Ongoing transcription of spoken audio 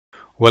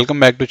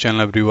Welcome back to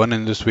channel everyone.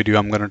 In this video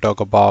I'm going to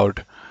talk about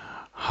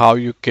how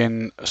you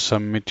can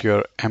submit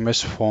your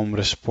MS form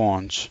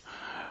response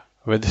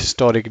with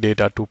historic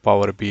data to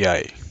Power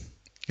BI.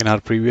 In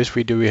our previous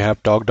video we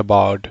have talked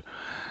about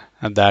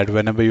that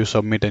whenever you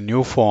submit a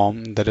new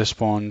form, the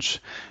response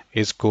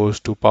is goes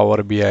to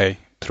Power BI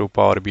through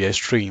Power BI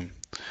stream.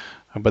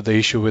 But the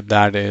issue with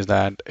that is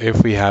that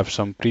if we have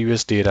some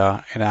previous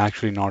data, it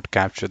actually not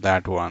capture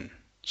that one.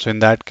 So in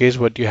that case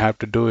what you have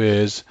to do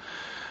is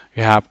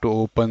you have to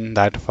open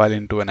that file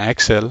into an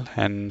Excel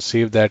and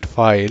save that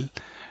file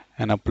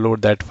and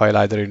upload that file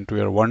either into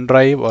your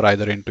OneDrive or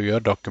either into your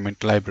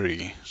document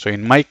library. So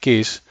in my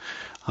case,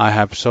 I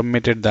have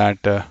submitted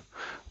that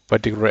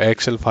particular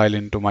Excel file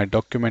into my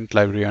document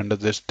library under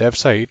this dev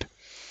site,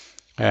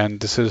 and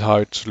this is how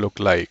it's look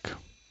like.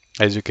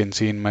 As you can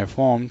see in my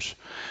forms,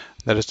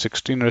 there are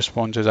 16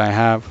 responses I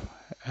have,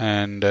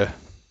 and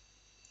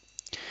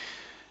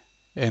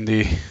in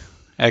the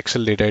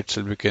Excel data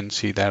itself, we can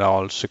see that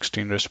all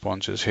 16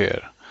 responses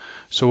here.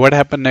 So what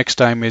happens next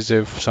time is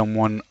if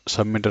someone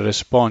submit a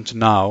response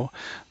now,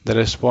 the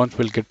response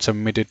will get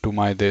submitted to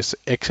my this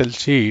Excel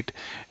sheet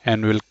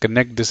and we'll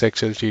connect this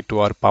Excel sheet to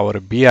our Power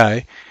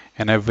BI,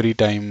 and every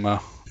time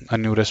a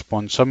new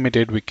response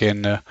submitted, we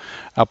can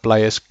apply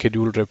a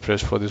scheduled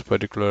refresh for this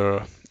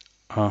particular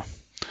uh,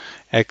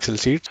 Excel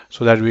sheet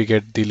so that we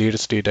get the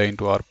latest data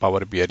into our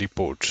Power BI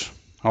reports.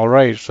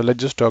 Alright, so let's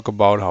just talk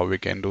about how we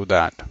can do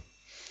that.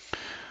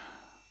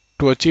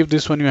 To achieve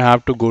this one, you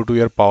have to go to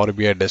your Power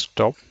BI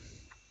desktop,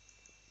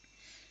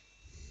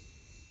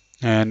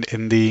 and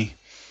in the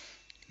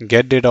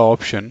get data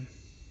option,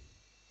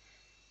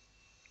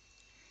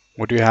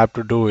 what you have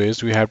to do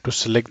is we have to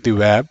select the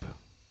web,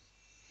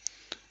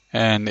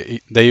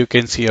 and there you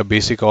can see a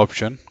basic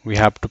option. We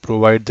have to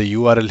provide the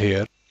URL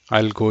here.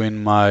 I'll go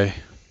in my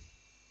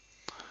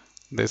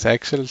this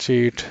Excel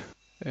sheet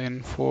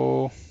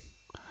info.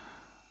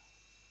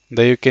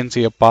 There you can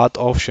see a path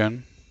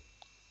option.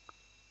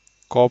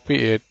 Copy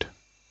it.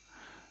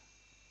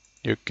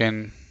 You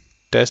can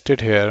test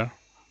it here.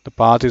 The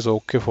path is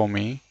okay for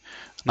me.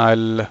 And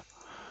I'll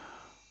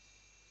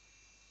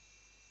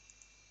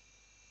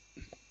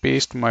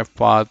paste my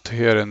path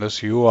here in this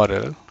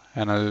URL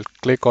and I'll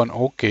click on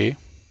OK.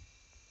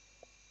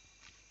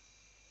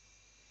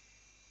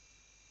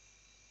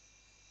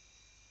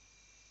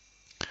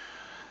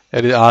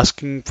 It is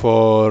asking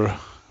for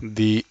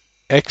the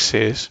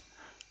access.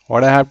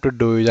 What I have to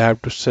do is I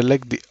have to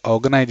select the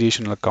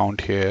organizational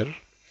account here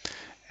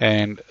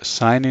and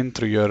sign in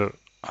through your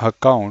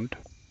account,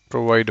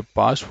 provide a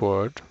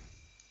password,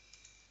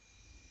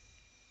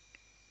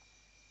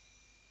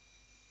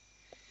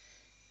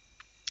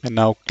 and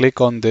now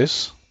click on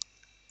this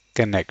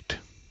connect,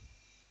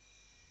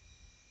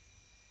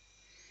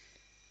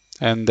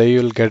 and there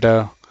you'll get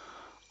a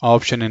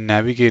option in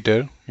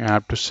navigator. You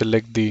have to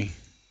select the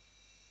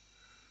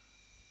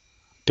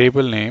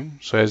table name.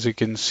 So as you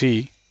can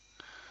see,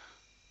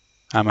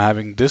 I'm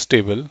having this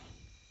table.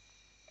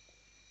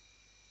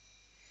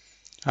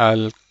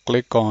 I'll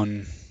click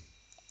on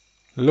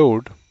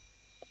load,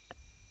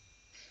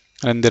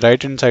 and in the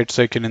right hand side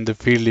section in the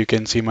field you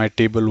can see my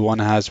table 1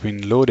 has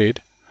been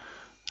loaded.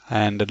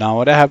 And now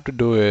what I have to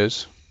do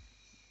is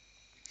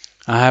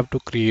I have to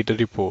create a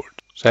report.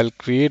 So I'll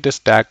create a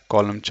stack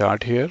column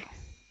chart here,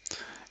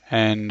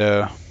 and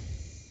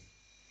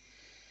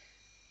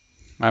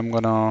I'm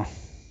gonna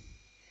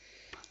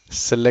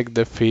select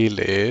the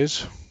field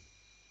is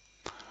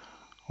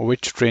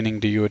which training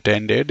do you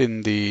attended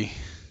in the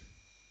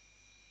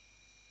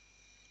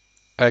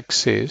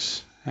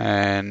axis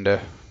and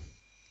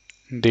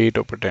date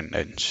of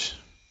attendance.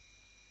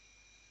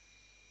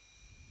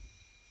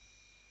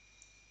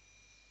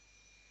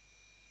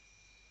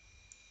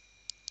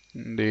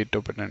 Date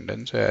of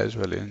attendance as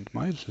well in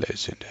my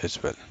lesson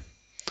as well.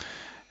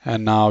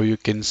 And now you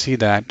can see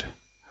that,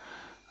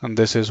 and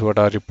this is what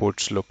our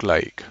reports look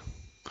like.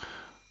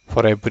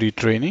 For every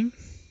training,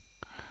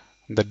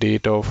 the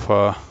date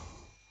of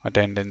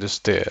attendance is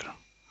there.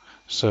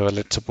 So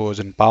let's suppose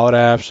in Power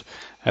Apps,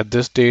 at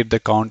this date the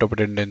count of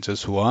attendance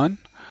is 1.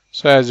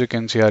 So as you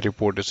can see, our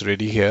report is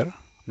ready here.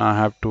 Now I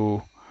have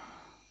to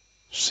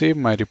save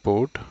my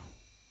report.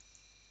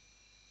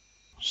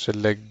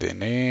 Select the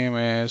name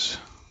as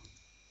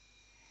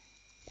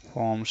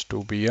Forms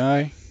to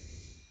BI.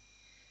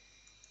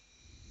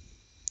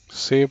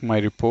 Save my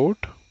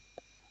report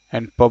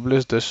and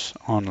publish this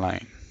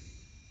online.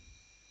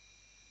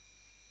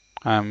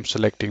 I'm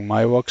selecting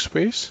my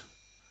workspace.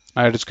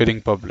 Now it is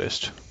getting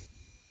published.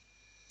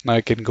 Now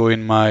I can go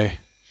in my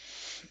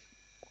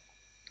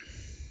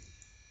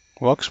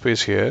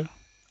workspace here.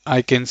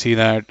 I can see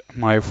that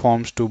my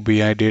Forms to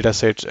BI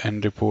datasets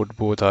and report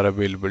both are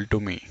available to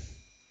me.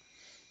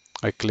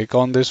 I click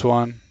on this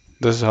one.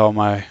 This is how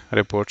my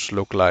reports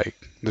look like.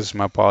 This is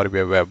my Power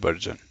BI web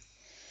version.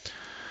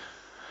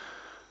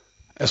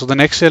 So the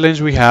next challenge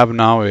we have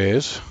now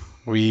is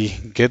we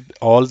get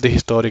all the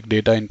historic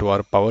data into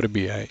our Power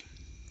BI.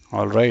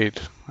 All right,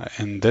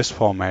 in this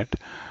format.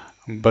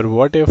 But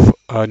what if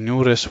a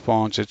new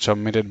response is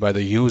submitted by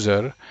the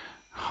user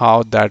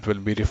how that will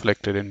be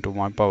reflected into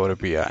my Power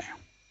BI.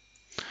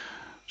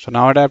 So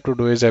now what I have to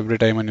do is every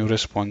time a new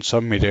response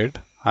submitted,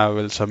 I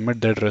will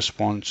submit that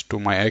response to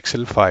my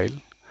Excel file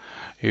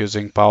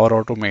using Power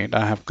Automate.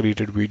 I have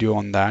created video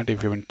on that.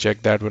 If you haven't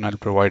checked that one, I'll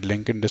provide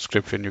link in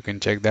description. You can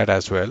check that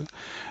as well.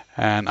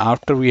 And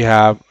after we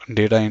have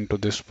data into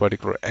this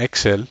particular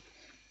Excel,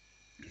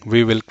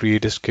 we will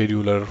create a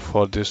scheduler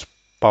for this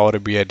Power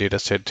BI data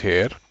set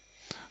here,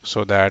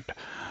 so that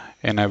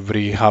in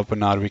every half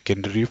an hour we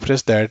can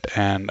refresh that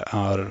and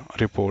our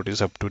report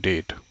is up to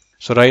date.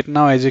 So right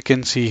now, as you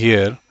can see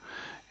here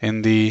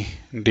in the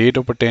date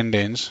of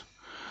attendance,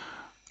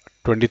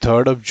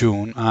 23rd of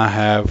June, I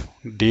have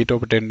date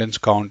of attendance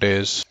count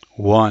is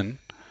 1.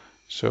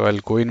 So I'll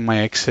go in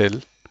my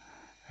Excel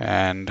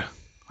and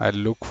I'll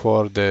look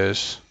for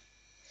this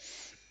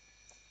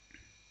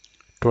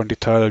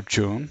 23rd of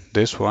June,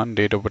 this one,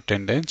 date of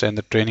attendance, and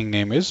the training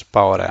name is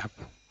Power App.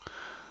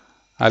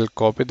 I'll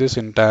copy this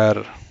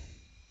entire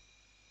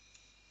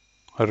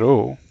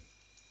row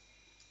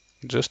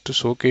just to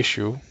showcase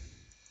you.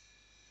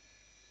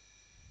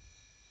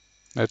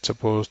 Let's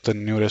suppose the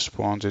new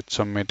response is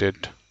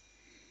submitted.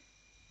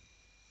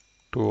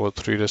 2 or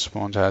 3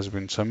 response has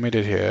been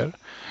submitted here,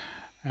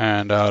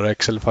 and our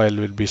Excel file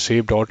will be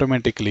saved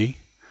automatically.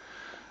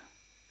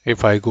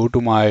 If I go to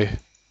my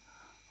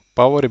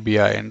Power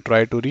BI and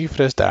try to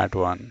refresh that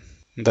one,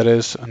 there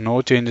is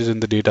no changes in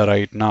the data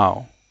right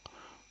now.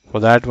 For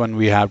that one,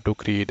 we have to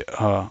create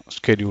a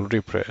schedule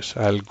refresh.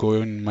 I'll go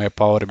in my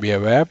Power BI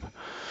web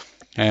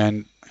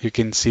and you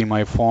can see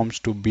my forms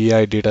to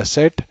BI data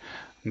set.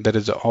 There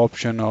is an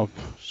option of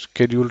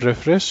schedule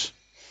refresh.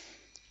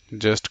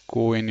 Just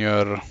go in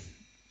your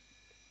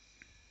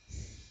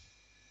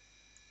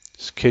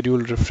schedule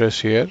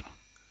refresh here,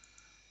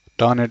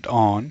 turn it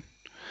on,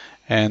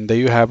 and there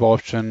you have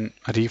option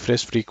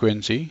refresh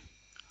frequency,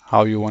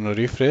 how you want to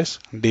refresh,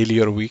 daily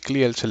or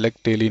weekly. I'll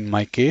select daily in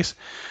my case.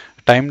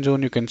 Time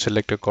zone you can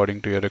select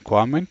according to your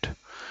requirement,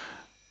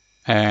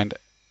 and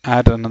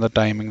add another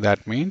timing.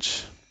 That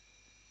means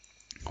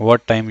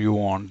what time you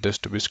want this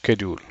to be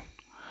scheduled.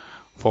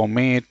 For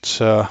me it's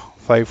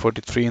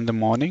 5:43 in the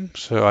morning,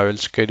 so I will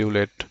schedule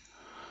it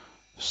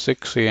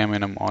 6 a.m.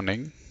 in the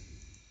morning.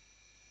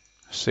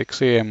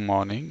 6 a.m.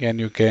 morning, and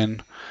you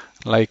can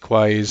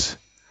likewise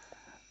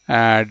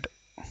add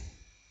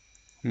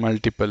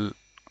multiple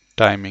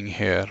timing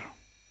here.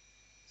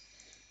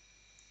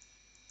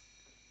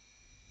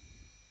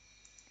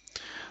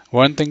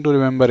 One thing to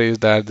remember is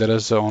that there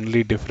is the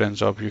only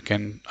difference of you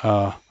can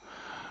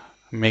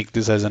make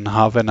this as an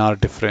half an hour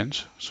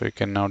difference, so you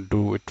can now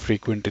do it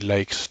frequently,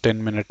 like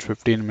 10 minutes,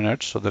 15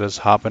 minutes, so there is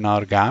half an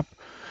hour gap.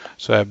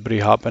 So every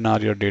half an hour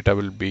your data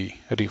will be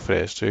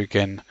refreshed, so you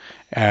can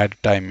add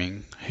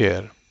timing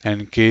here.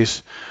 And in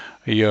case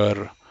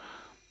your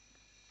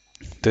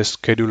this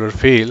scheduler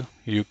fail,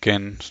 you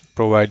can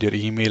provide your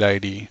email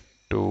ID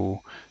to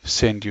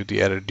send you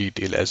the error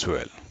detail as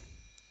well.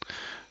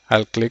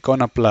 I'll click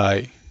on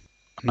apply.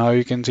 Now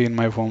you can see in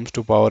my forms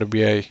to Power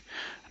BI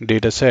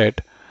data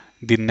set,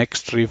 the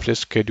next refresh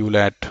schedule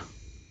at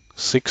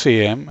 6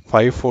 a.m.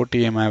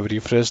 5:40 a.m. I've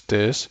refreshed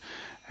this,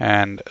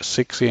 and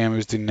 6 a.m.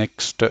 is the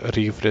next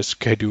refresh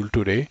schedule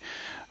today.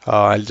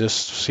 I'll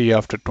just see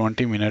after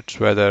 20 minutes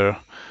whether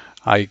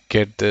I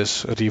get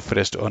this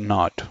refreshed or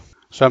not.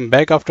 So I'm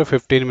back after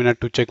 15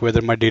 minutes to check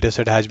whether my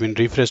dataset has been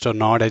refreshed or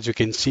not. As you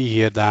can see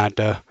here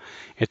that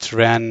it's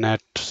ran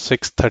at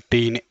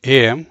 6:13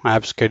 a.m. I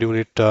have scheduled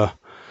it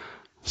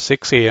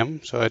 6 a.m.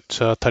 So it's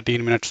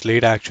 13 minutes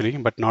late actually,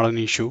 but not an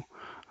issue.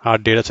 Our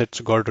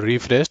datasets got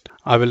refreshed.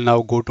 I will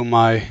now go to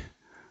my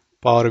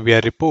Power BI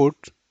report,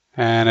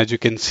 and as you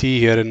can see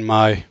here in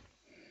my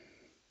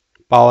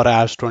Power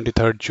Apps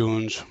 23rd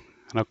June's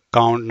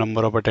count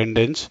number of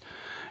attendance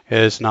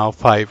is now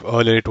 5.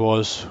 Earlier it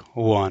was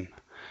 1.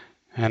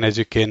 And as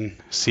you can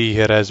see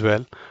here as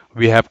well,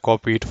 we have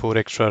copied 4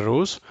 extra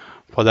rows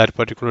for that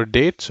particular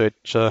date. So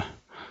it's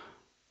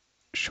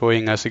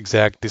showing us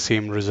exact the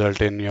same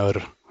result in your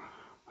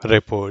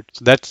report.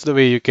 So that's the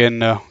way you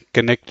can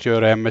connect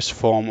your MS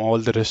form, all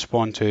the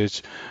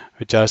responses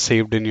which are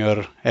saved in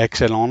your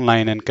Excel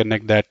online, and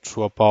connect that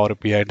to a Power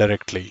BI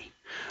directly.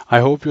 I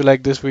hope you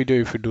like this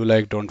video. If you do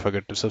like, don't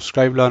forget to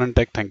subscribe, Learn and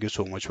Tech. Thank you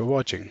so much for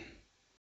watching.